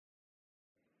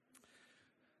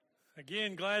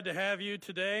Again, glad to have you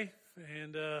today,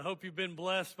 and hope you've been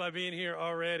blessed by being here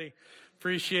already.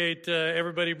 Appreciate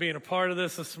everybody being a part of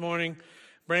this morning.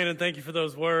 Brandon, thank you for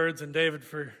those words, and David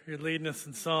for your leading us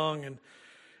in song.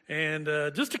 And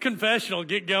just a confessional,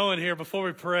 get going here before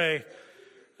we pray.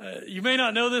 You may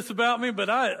not know this about me, but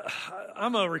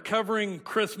I'm a recovering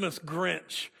Christmas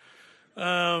Grinch.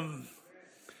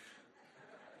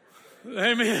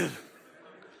 Amen.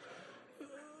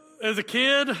 As a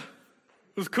kid,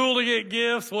 it was cool to get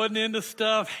gifts, wasn't into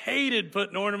stuff, hated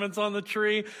putting ornaments on the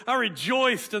tree. I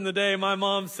rejoiced in the day my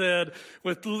mom said,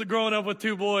 with growing up with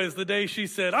two boys, the day she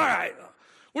said, all right,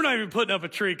 we're not even putting up a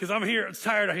tree because I'm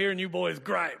tired of hearing you boys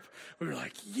gripe. We were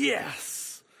like,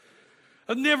 yes.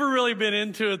 I've never really been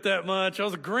into it that much. I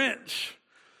was a Grinch.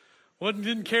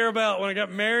 Didn't care about when I got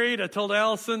married. I told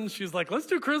Allison, she was like, let's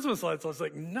do Christmas lights. I was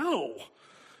like, no,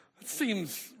 that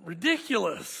seems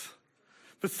ridiculous.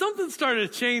 But something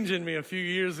started changing me a few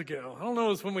years ago. I don't know, it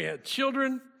was when we had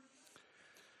children.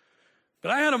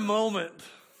 But I had a moment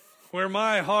where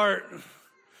my heart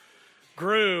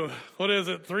grew,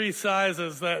 3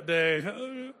 sizes that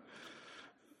day?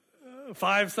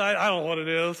 5 sizes? I don't know what it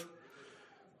is.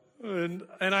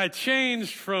 And I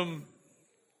changed from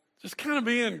just kind of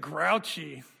being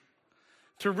grouchy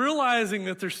to realizing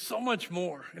that there's so much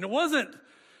more. And it wasn't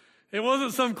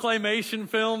some claymation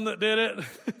film that did it.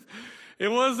 It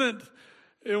wasn't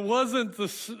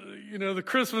the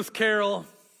Christmas Carol.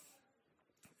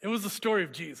 It was the story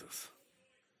of Jesus.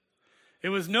 It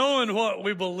was knowing what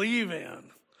we believe in.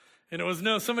 And it was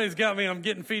somebody's got me, I'm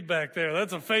getting feedback there.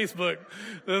 That's on Facebook.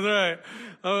 That's right.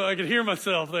 I could hear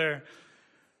myself there.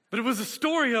 But it was a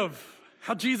story of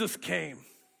how Jesus came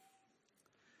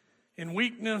in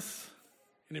weakness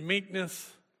and in meekness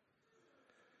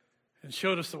and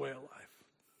showed us the way of life.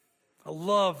 I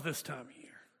love this time of year.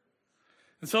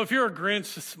 And so if you're a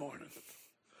Grinch this morning,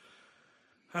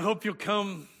 I hope you'll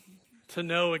come to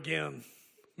know again,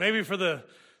 maybe for the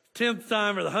 10th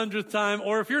time or the 100th time,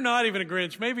 or if you're not even a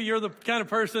Grinch, maybe you're the kind of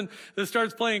person that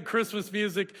starts playing Christmas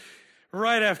music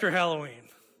right after Halloween.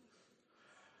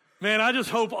 Man, I just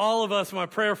hope all of us, my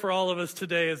prayer for all of us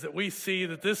today is that we see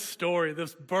that this story,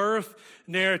 this birth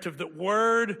narrative, that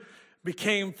Word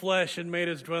became flesh and made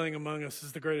His dwelling among us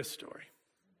is the greatest story.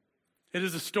 It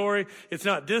is a story, it's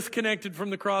not disconnected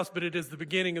from the cross, but it is the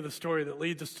beginning of the story that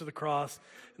leads us to the cross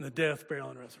and the death, burial,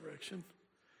 and resurrection.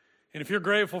 And if you're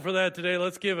grateful for that today,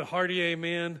 let's give a hearty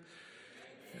amen,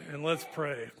 and let's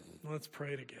pray. Let's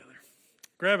pray together.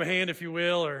 Grab a hand if you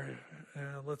will, or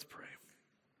let's pray.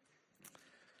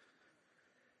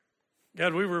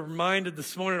 God, we were reminded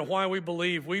this morning of why we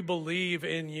believe. We believe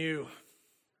in you.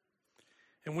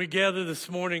 And we gather this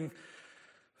morning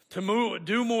to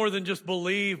do more than just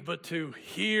believe, but to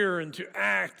hear and to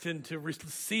act and to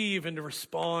receive and to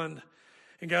respond.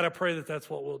 And God, I pray that that's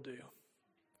what we'll do.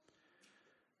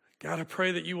 God, I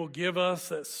pray that you will give us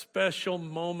that special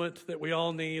moment that we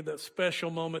all need, that special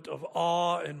moment of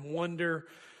awe and wonder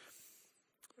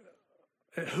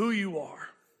at who you are,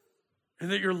 and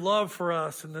that your love for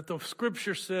us, and that the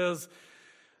scripture says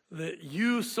that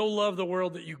you so loved the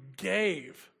world that you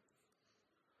gave.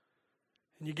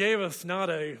 And you gave us not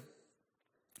a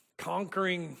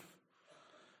conquering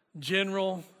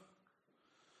general,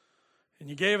 and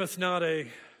you gave us not a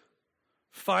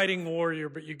fighting warrior,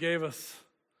 but you gave us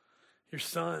your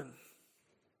Son,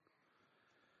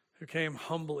 who came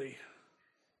humbly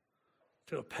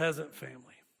to a peasant family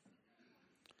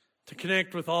to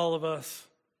connect with all of us,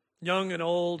 young and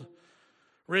old,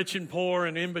 rich and poor,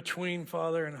 and in between,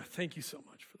 Father, and I thank you so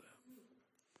much for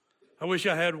that. I wish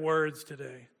I had words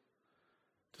today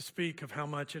to speak of how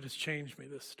much it has changed me,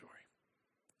 this story.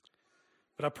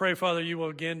 But I pray, Father, you will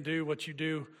again do what you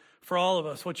do for all of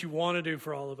us, what you want to do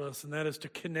for all of us, and that is to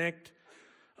connect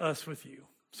us with you.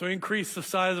 So increase the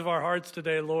size of our hearts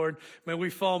today, Lord. May we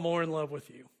fall more in love with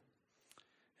you.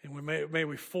 And may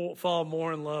we fall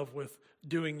more in love with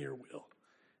doing your will.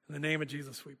 In the name of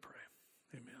Jesus we pray.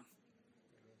 Amen.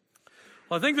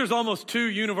 Well, I think there's almost 2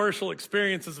 universal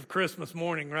experiences of Christmas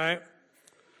morning, right?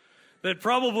 That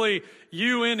probably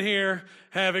you in here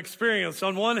have experienced.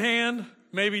 On one hand,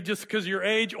 maybe just because of your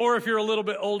age, or if you're a little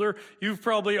bit older, you've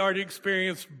probably already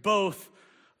experienced both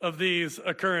of these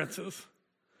occurrences.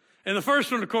 And the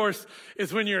first one, of course,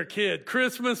 is when you're a kid.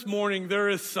 Christmas morning, there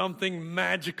is something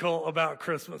magical about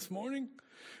Christmas morning.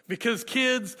 Because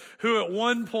kids who at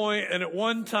one point and at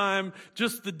one time,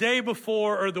 just the day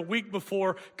before or the week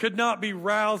before, could not be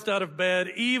roused out of bed,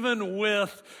 even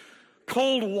with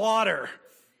cold water.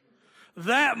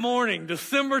 That morning,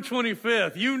 December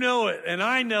 25th, you know it and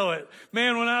I know it.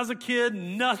 Man, when I was a kid,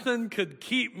 nothing could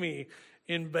keep me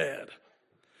in bed.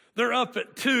 They're up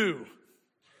at 2,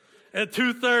 at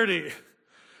 2:30,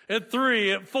 at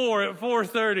 3, at 4, at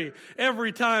 4:30.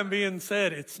 Every time being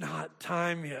said, it's not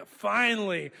time yet.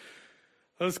 Finally,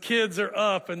 those kids are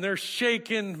up and they're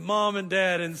shaking mom and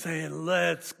dad and saying,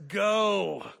 let's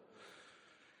go.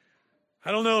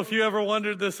 I don't know if you ever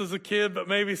wondered this as a kid, but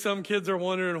maybe some kids are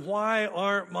wondering, why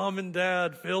aren't mom and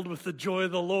dad filled with the joy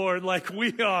of the Lord like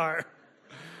we are?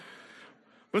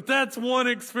 But that's one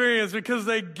experience, because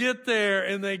they get there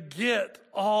and they get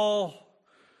all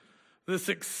this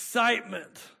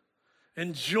excitement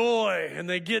and joy, and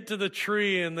they get to the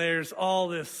tree and there's all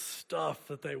this stuff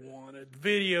that they wanted.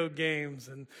 Video games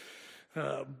and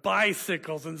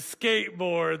bicycles and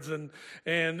skateboards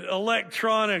and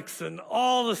electronics and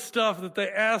all the stuff that they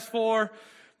asked for,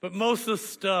 but most of the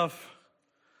stuff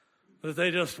that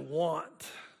they just want.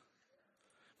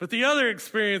 But the other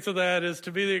experience of that is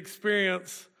to be the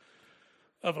experience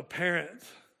of a parent.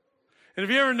 And have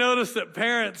you ever noticed that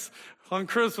parents on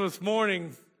Christmas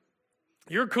morning,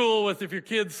 you're cool with if your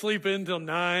kids sleep in till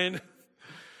 9.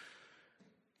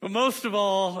 But most of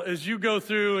all, as you go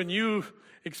through and you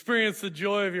experience the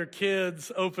joy of your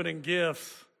kids opening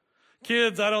gifts.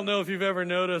 Kids, I don't know if you've ever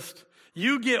noticed,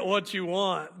 you get what you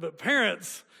want, but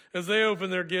parents, as they open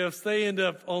their gifts, they end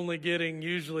up only getting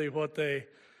usually what they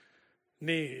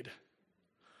need.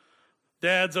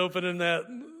 Dad's opening that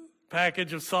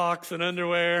package of socks and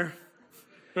underwear,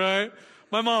 right?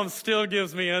 My mom still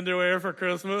gives me underwear for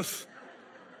Christmas.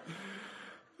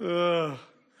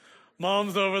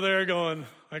 Mom's over there going,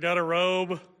 I got a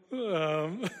robe.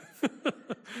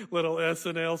 Little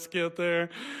SNL skit there.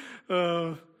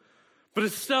 But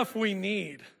it's stuff we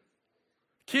need.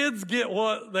 Kids get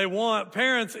what they want.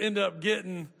 Parents end up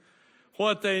getting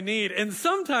what they need. And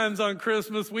sometimes on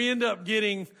Christmas, we end up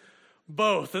getting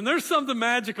both. And there's something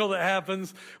magical that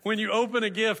happens when you open a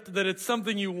gift, that it's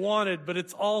something you wanted, but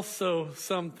it's also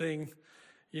something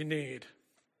you need.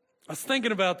 I was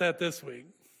thinking about that this week.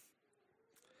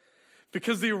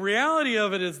 Because the reality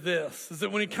of it is this, is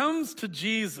that when it comes to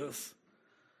Jesus,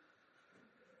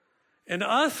 and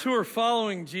us who are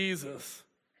following Jesus,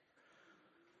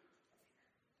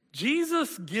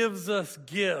 Jesus gives us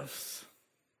gifts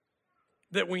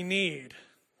that we need,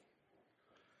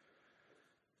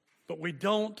 but we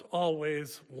don't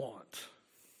always want.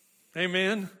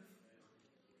 Amen?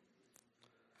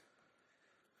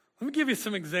 Let me give you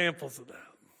some examples of that.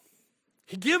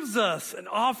 He gives us and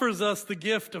offers us the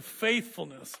gift of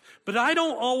faithfulness, but I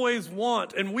don't always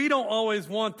want, and we don't always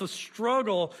want, the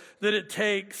struggle that it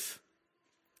takes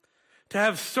to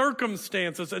have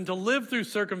circumstances and to live through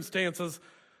circumstances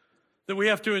that we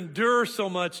have to endure so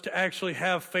much to actually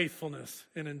have faithfulness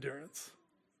and endurance.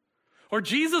 Or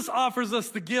Jesus offers us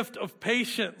the gift of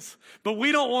patience, but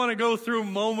we don't want to go through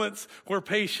moments where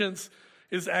patience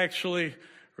is actually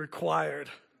required.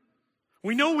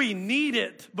 We know we need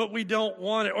it, but we don't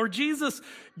want it. Or Jesus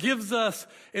gives us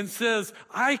and says,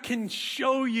 I can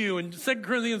show you. And 2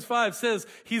 Corinthians 5 says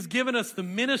he's given us the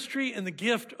ministry and the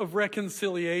gift of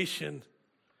reconciliation,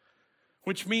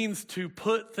 which means to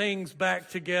put things back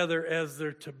together as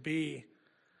they're to be.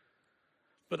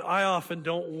 But I often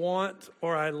don't want,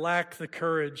 or I lack the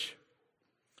courage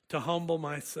to humble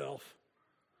myself,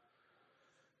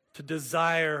 to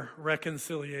desire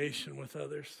reconciliation with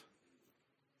others.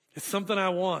 It's something I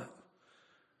want.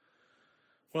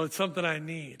 Well, it's something I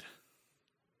need.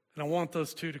 And I want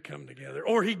those two to come together.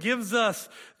 Or he gives us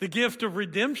the gift of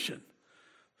redemption,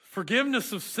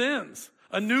 forgiveness of sins,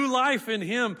 a new life in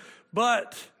him.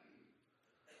 But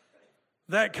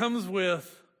that comes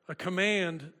with a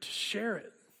command to share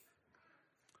it,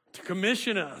 to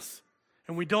commission us.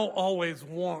 And we don't always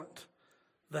want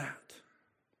that.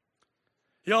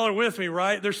 Y'all are with me,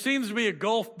 right? There seems to be a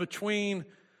gulf between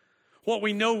what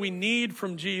we know we need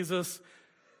from Jesus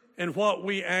and what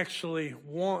we actually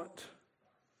want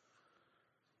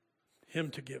him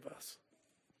to give us.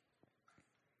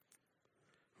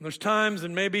 And there's times,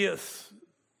 and may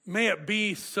it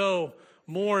be so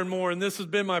more and more, and this has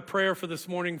been my prayer for this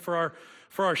morning, for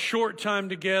our short time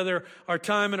together, our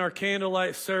time in our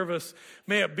candlelight service.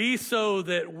 May it be so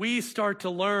that we start to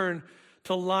learn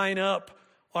to line up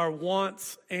our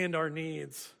wants and our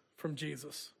needs from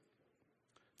Jesus.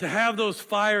 To have those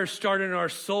fires start in our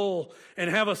soul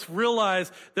and have us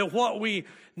realize that what we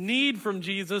need from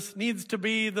Jesus needs to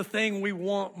be the thing we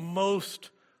want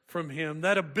most from him.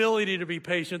 That ability to be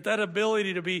patient, that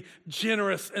ability to be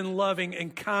generous and loving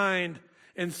and kind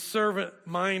and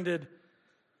servant-minded.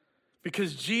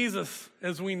 Because Jesus,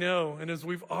 as we know and as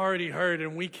we've already heard,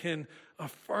 and we can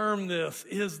affirm this,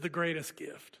 is the greatest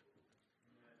gift.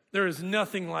 There is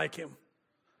nothing like him.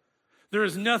 There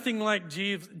is nothing like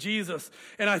Jesus.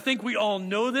 And I think we all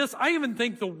know this. I even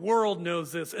think the world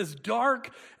knows this. As dark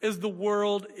as the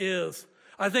world is,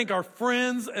 I think our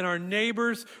friends and our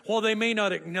neighbors, while they may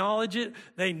not acknowledge it,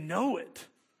 they know it.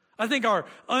 I think our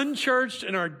unchurched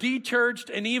and our dechurched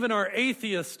and even our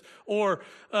atheist or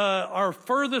our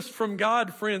furthest from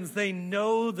God friends, they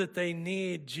know that they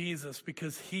need Jesus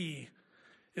because he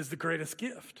is the greatest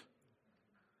gift.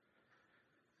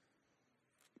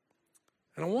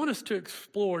 And I want us to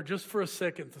explore just for a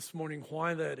second this morning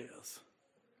why that is.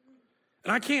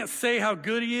 And I can't say how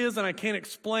good he is, and I can't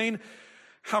explain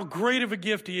how great of a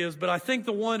gift he is, but I think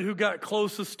the one who got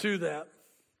closest to that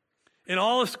in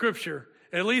all of Scripture,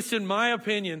 at least in my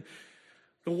opinion,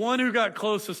 the one who got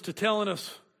closest to telling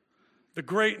us the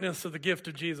greatness of the gift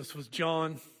of Jesus was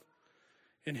John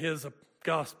in his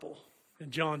gospel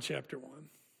in John chapter 1.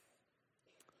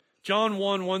 John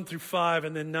 1, 1 through 5,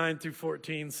 and then 9 through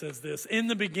 14 says this: In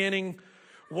the beginning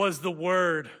was the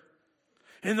Word,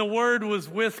 and the Word was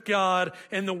with God,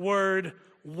 and the Word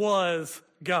was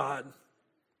God.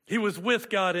 He was with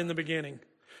God in the beginning.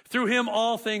 Through him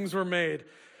all things were made.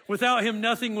 Without him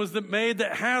nothing was made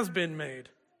that has been made.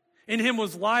 In him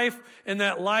was life, and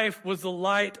that life was the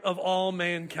light of all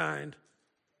mankind.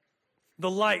 The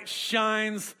light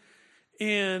shines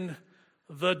in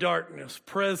the darkness,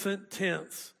 present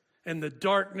tense, and the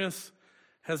darkness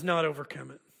has not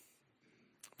overcome it.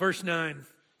 Verse 9,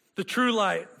 the true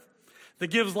light that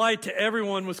gives light to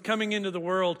everyone was coming into the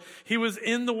world. He was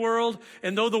in the world,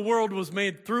 and though the world was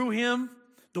made through him,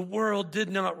 the world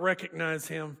did not recognize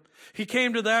him. He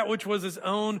came to that which was his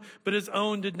own, but his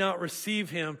own did not receive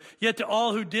him. Yet to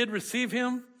all who did receive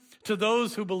him, to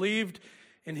those who believed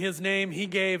in his name, he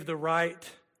gave the right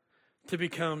to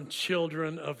become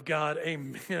children of God.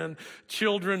 Amen.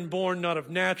 Children born not of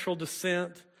natural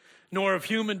descent, nor of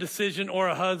human decision or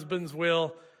a husband's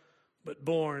will, but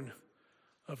born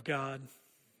of God.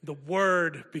 The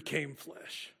Word became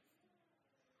flesh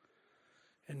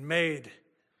and made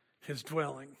his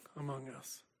dwelling among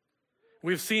us.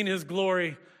 We've seen his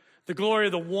glory, the glory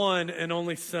of the one and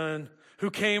only Son who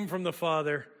came from the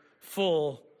Father,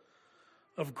 full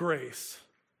of grace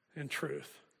and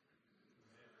truth.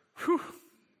 Whew.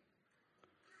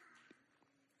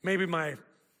 Maybe my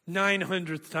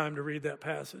 900th time to read that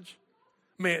passage.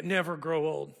 May it never grow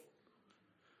old.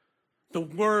 The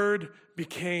Word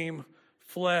became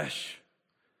flesh.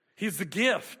 He's the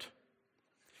gift.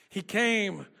 He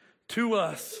came to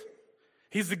us.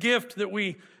 He's the gift that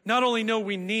we not only know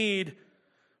we need,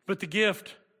 but the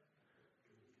gift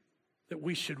that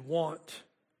we should want.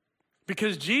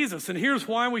 Because Jesus, and here's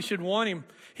why we should want him,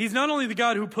 he's not only the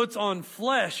God who puts on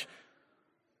flesh,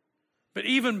 but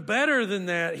even better than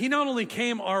that, he not only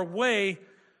came our way,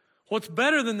 what's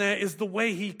better than that is the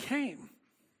way he came.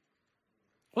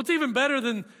 What's even better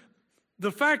than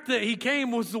the fact that he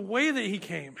came was the way that he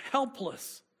came,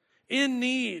 helpless, in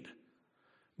need,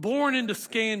 born into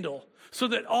scandal, so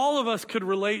that all of us could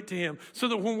relate to him, so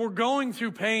that when we're going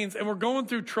through pains and we're going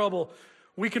through trouble,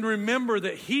 we can remember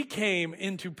that he came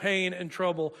into pain and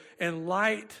trouble, and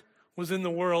light was in the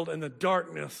world, and the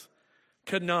darkness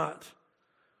could not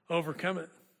overcome it.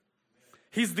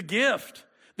 He's the gift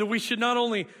that we should not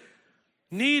only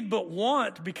need but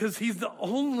want, because he's the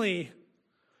only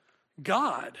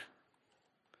God.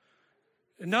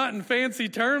 And not in fancy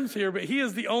terms here, but he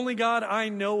is the only God I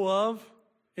know of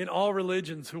in all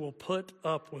religions who will put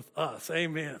up with us.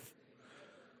 Amen.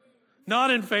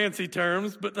 Not in fancy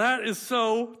terms, but that is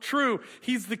so true.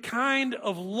 He's the kind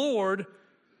of Lord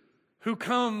who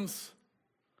comes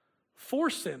for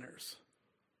sinners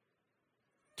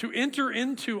to enter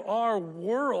into our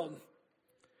world.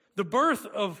 The birth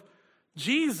of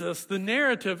Jesus, the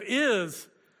narrative is,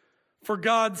 for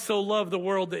God so loved the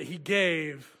world that he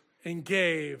gave and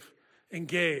gave and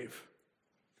gave.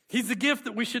 He's the gift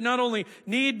that we should not only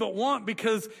need but want,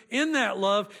 because in that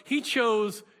love, he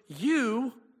chose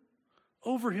you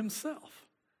over himself.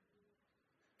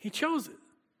 He chose it.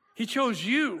 He chose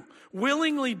you,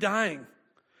 willingly dying,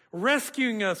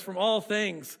 rescuing us from all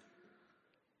things,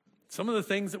 some of the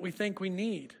things that we think we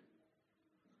need,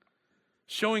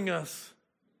 showing us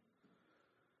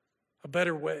a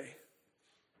better way.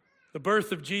 The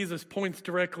birth of Jesus points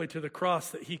directly to the cross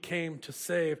that he came to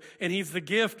save. And he's the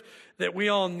gift that we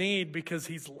all need because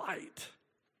he's light.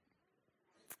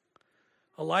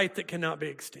 A light that cannot be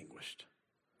extinguished.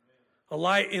 A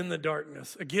light in the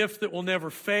darkness. A gift that will never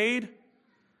fade,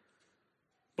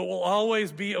 but will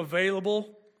always be available.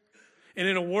 And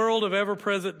in a world of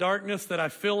ever-present darkness that I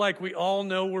feel like we all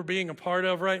know we're being a part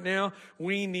of right now,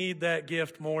 we need that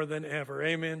gift more than ever.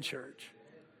 Amen, church.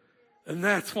 And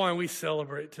that's why we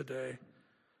celebrate today.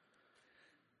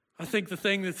 I think the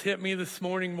thing that's hit me this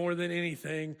morning more than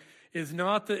anything is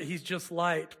not that he's just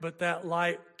light, but that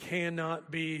light cannot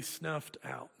be snuffed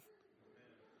out.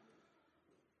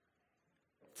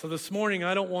 So this morning,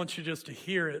 I don't want you just to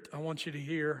hear it. I want you to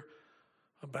hear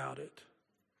about it.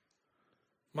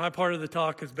 My part of the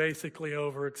talk is basically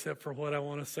over, except for what I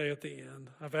want to say at the end.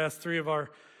 I've asked 3 of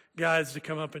our guys to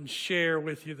come up and share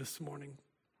with you this morning.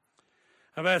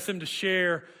 I've asked them to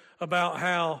share about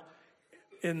how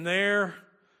in their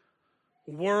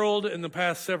world in the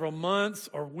past several months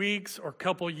or weeks or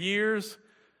couple years,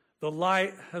 the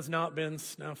light has not been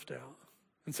snuffed out.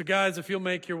 And so guys, if you'll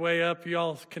make your way up, you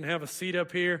all can have a seat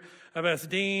up here. I've asked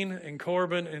Dean and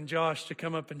Corbin and Josh to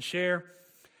come up and share.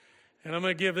 And I'm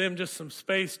going to give them just some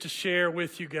space to share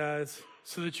with you guys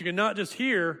so that you can not just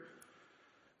hear,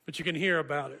 but you can hear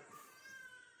about it.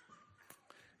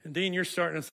 And Dean, you're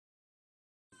starting us.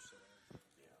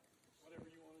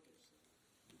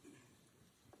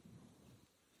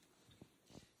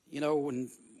 You know,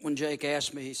 when Jake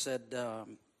asked me, he said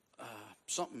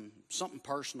something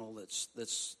personal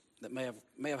that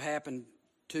may have happened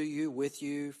to you, with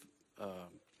you,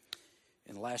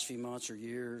 in the last few months or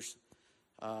years.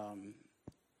 I'll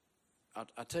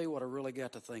tell you what I really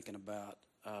got to thinking about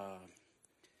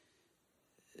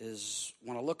is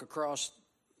when I look across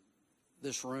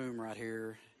this room right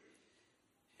here,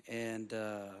 and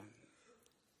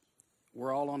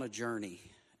we're all on a journey,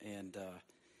 and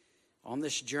on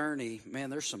this journey, man,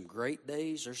 there's some great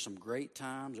days, there's some great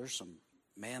times,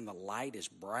 the light is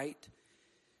bright,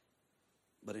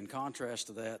 but in contrast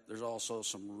to that, there's also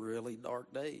some really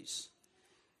dark days.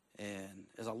 And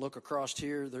as I look across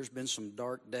here, there's been some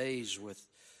dark days with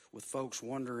folks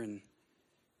wondering,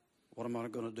 what am I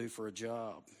going to do for a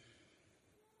job?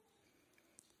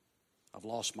 I've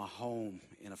lost my home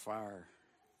in a fire.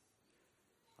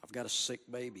 I've got a sick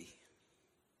baby.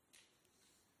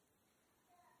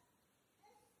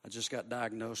 I just got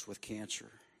diagnosed with cancer.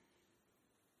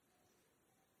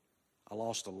 I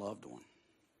lost a loved one.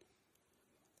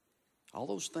 All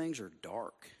those things are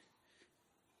dark.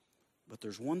 But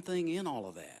there's one thing in all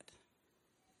of that,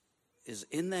 is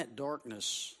in that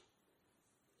darkness,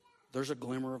 there's a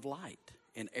glimmer of light.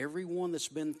 And everyone that's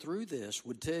been through this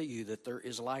would tell you that there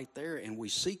is light there, and we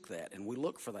seek that, and we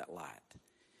look for that light.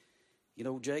 You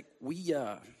know, Jake, there's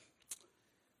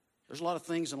a lot of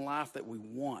things in life that we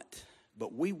want,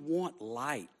 but we want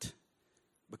light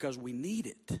because we need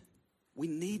it. We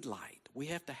need light. We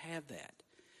have to have that.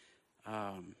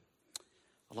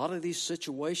 A lot of these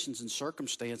situations and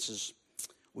circumstances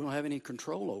we don't have any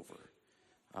control over.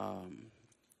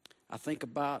 I think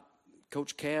about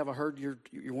Coach Cav. I heard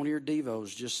one of your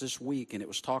devos just this week, and it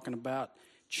was talking about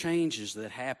changes that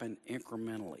happen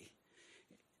incrementally.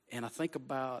 And I think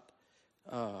about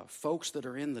folks that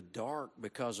are in the dark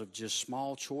because of just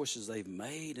small choices they've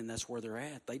made, and that's where they're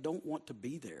at. They don't want to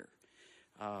be there.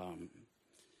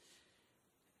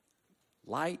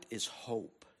 Light is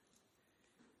hope,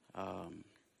 and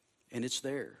it's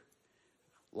there.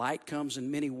 Light comes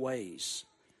in many ways.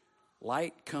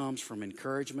 Light comes from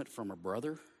encouragement from a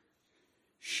brother,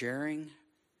 sharing,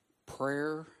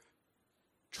 prayer,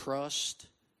 trust,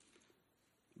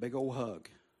 big old hug.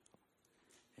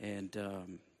 And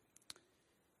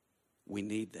we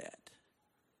need that.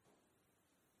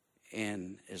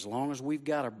 And as long as we've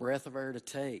got a breath of air to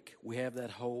take, we have that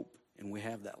hope and we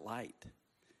have that light.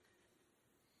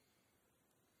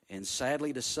 And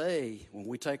sadly to say, when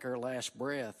we take our last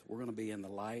breath, we're going to be in the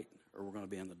light or we're going to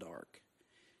be in the dark.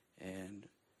 And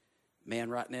man,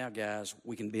 right now, guys,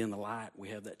 we can be in the light. We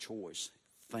have that choice.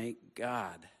 Thank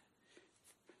God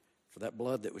for that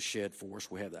blood that was shed for us.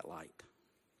 We have that light.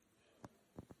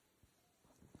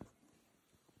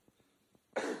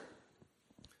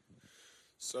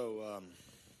 So,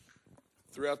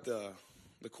 throughout the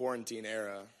quarantine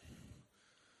era,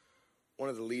 one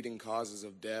of the leading causes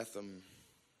of death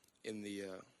in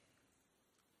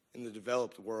the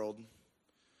developed world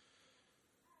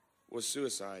was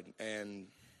suicide, and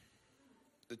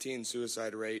the teen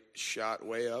suicide rate shot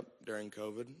way up during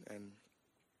COVID and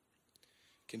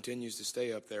continues to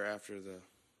stay up there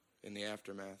in the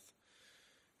aftermath.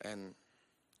 And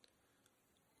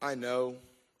I know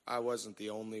I wasn't the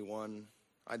only one.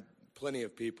 Plenty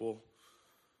of people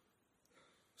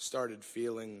started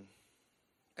feeling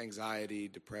anxiety,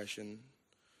 depression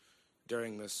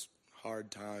during this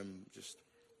hard time. Just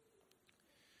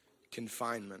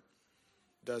confinement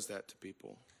does that to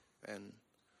people, and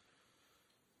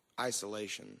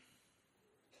isolation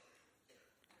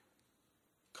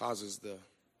causes the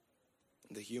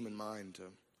human mind to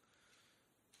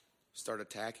start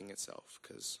attacking itself,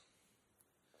 because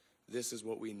this is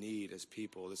what we need as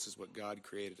people. This is what God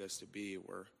created us to be.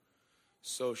 We're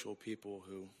social people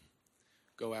who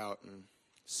go out and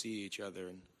see each other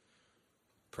and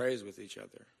praise with each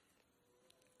other.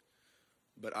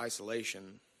 But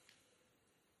isolation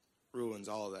ruins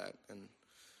all of that. And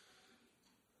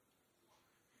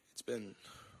it's been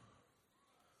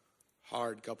a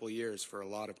hard couple of years for a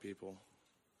lot of people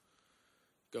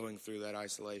going through that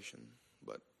isolation.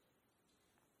 But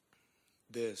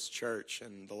this church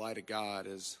and the light of God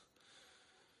is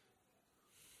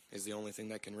the only thing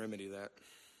that can remedy that.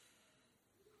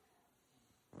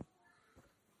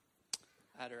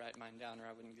 I had to write mine down or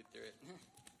I wouldn't get through it.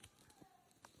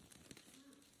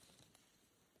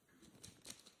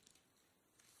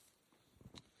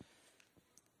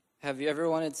 Have you ever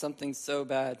wanted something so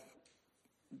bad,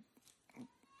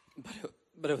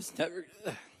 but it was never,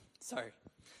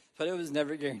 but it was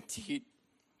never guaranteed?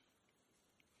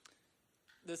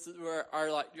 This is where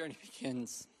our light journey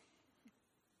begins.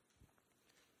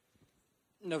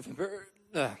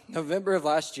 November of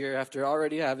last year, after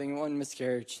already having one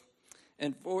miscarriage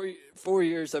and 4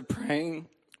 years of praying,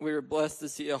 we were blessed to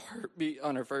see a heartbeat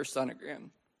on our first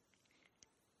sonogram.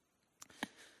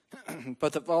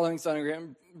 But the following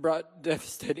sonogram brought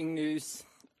devastating news: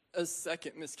 a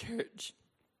second miscarriage.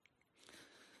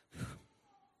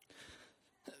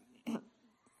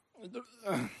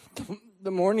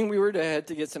 The morning we were to head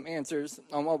to get some answers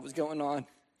on what was going on,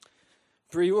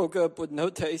 Bree woke up with no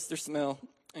taste or smell,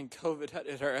 and COVID had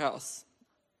hit our house.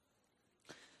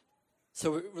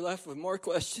 So we were left with more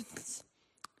questions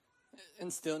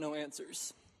and still no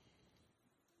answers.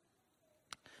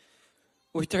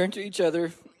 We turned to each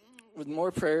other with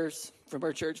more prayers from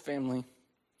our church family.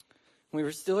 We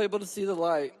were still able to see the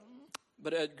light,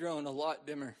 but it had grown a lot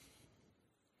dimmer.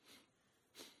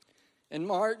 In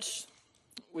March,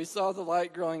 we saw the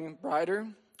light growing brighter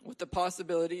with the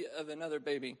possibility of another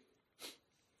baby.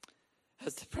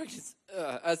 As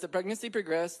the pregnancy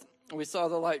progressed, we saw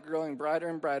the light growing brighter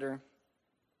and brighter.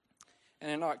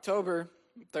 And in October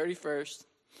 31st,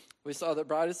 we saw the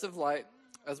brightest of light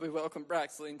as we welcomed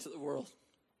Braxley into the world,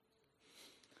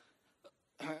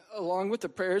 along with the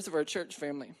prayers of our church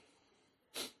family.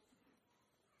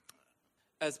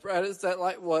 As bright as that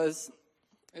light was,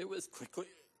 it was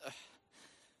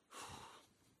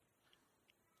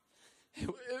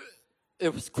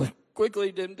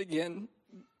quickly dimmed again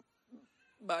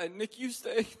by a NICU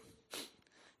stay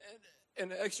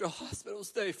and an extra hospital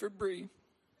stay for Bree.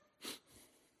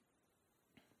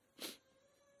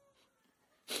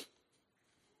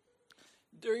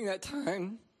 During that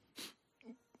time,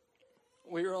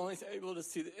 we were only able to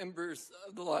see the embers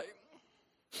of the light.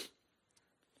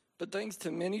 But thanks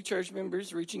to many church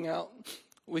members reaching out,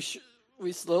 we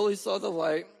slowly saw the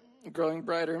light growing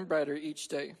brighter and brighter each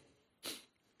day.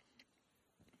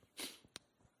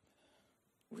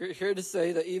 We're here to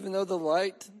say that even though the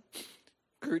light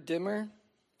grew dimmer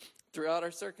throughout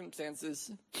our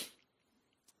circumstances,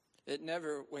 it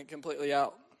never went completely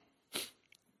out.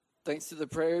 Thanks to the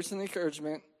prayers and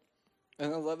encouragement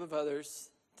and the love of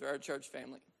others through our church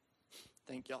family.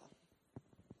 Thank y'all.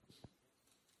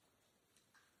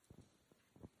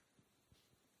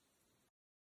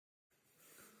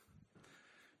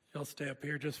 Y'all stay up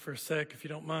here just for a sec, if you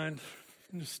don't mind.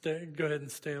 Just go ahead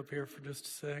and stay up here for just a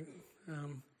sec.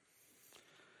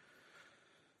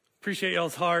 Appreciate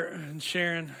y'all's heart and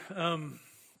sharing.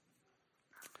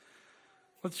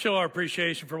 Let's show our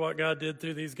appreciation for what God did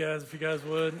through these guys, if you guys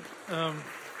would.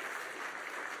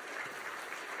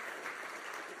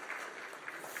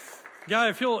 Guy,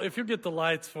 if you'll get the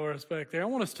lights for us back there, I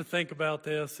want us to think about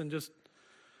this and just,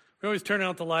 we always turn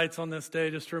out the lights on this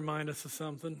day just to remind us of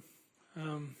something.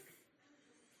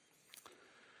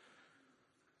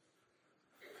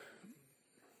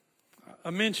 I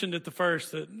mentioned at the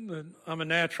first that I'm a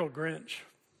natural Grinch.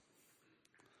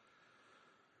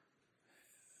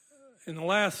 In the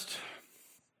last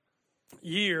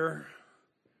year,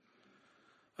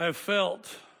 I've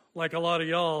felt like a lot of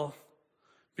y'all,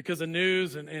 because the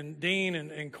news and Dean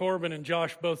and Corbin and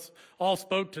Josh both all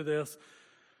spoke to this,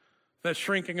 that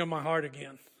shrinking of my heart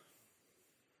again.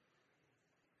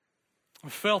 I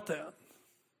felt that.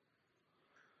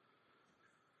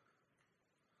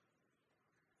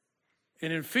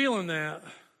 And in feeling that,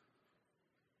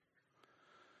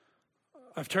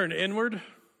 I've turned inward.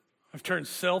 I've turned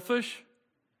selfish.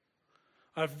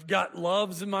 I've got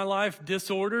loves in my life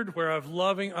disordered, where I'm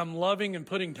loving and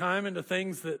putting time into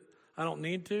things that I don't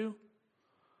need to.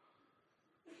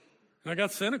 And I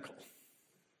got cynical.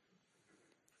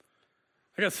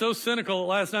 I got so cynical that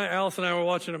last night Alice and I were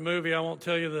watching a movie. I won't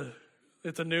tell you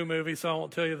it's a new movie, so I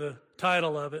won't tell you the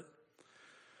title of it.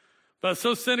 But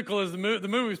so cynical as the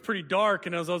movie was pretty dark,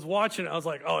 and as I was watching it, I was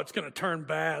like, oh, it's going to turn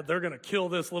bad. They're going to kill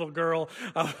this little girl.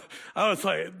 I was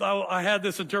like, I had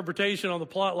this interpretation on the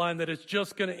plot line that it's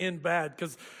just going to end bad,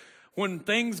 because when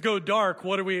things go dark,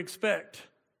 what do we expect?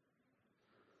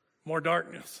 More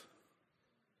darkness.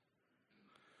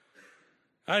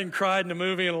 I hadn't cried in a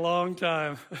movie in a long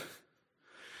time.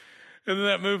 And then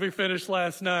that movie finished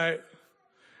last night,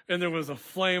 and there was a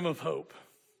flame of hope.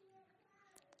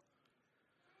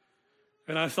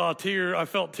 And I felt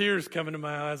tears coming to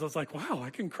my eyes. I was like, wow,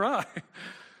 I can cry.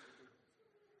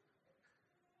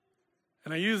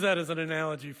 And I use that as an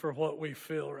analogy for what we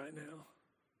feel right now.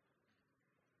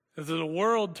 As the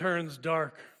world turns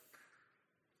dark,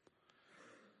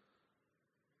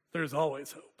 there's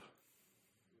always hope.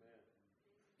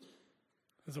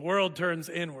 As the world turns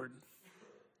inward,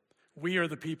 we are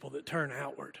the people that turn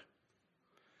outward.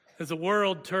 As the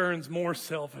world turns more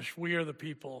selfish, we are the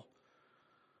people,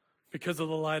 because of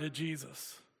the light of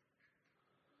Jesus,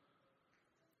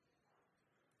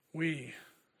 we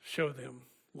show them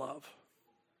love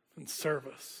and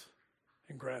service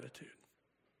and gratitude.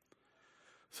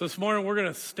 So this morning we're going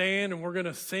to stand and we're going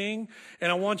to sing.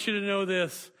 And I want you to know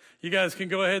this. You guys can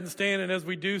go ahead and stand, and as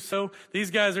we do so,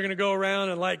 these guys are going to go around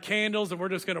and light candles, and we're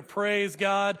just going to praise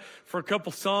God for a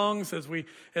couple songs as we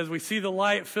see the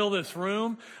light fill this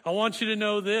room. I want you to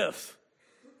know this.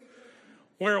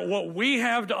 Where what we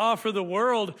have to offer the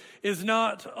world is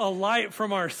not a light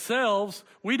from ourselves.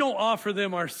 We don't offer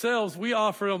them ourselves. We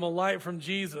offer them a light from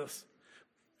Jesus.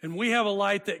 And we have a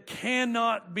light that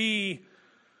cannot be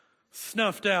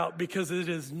snuffed out because it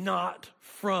is not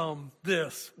from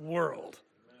this world.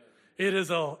 It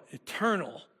is an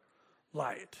eternal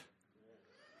light.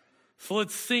 So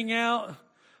let's sing out.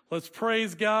 Let's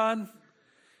praise God.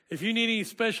 If you need any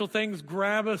special things,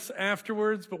 grab us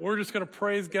afterwards. But we're just going to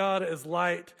praise God as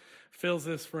light fills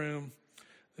this room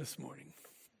this morning.